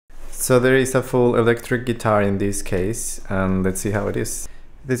So there is a full electric guitar in this case, and let's see how it is.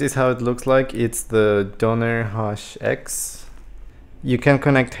 This is how it looks like. It's the Donner Hush X. You can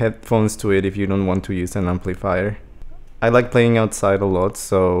connect headphones to it if you don't want to use an amplifier. I like playing outside a lot,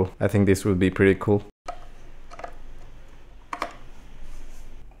 so I think this would be pretty cool.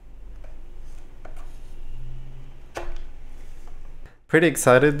 Pretty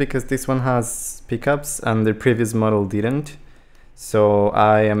excited because this one has pickups and the previous model didn't. So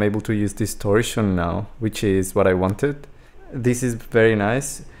I am able to use distortion now, which is what I wanted. This is very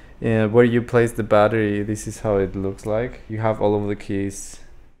nice. Where you place the battery, this is how it looks like. You have all of the keys.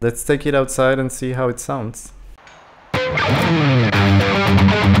 Let's take it outside and see how it sounds.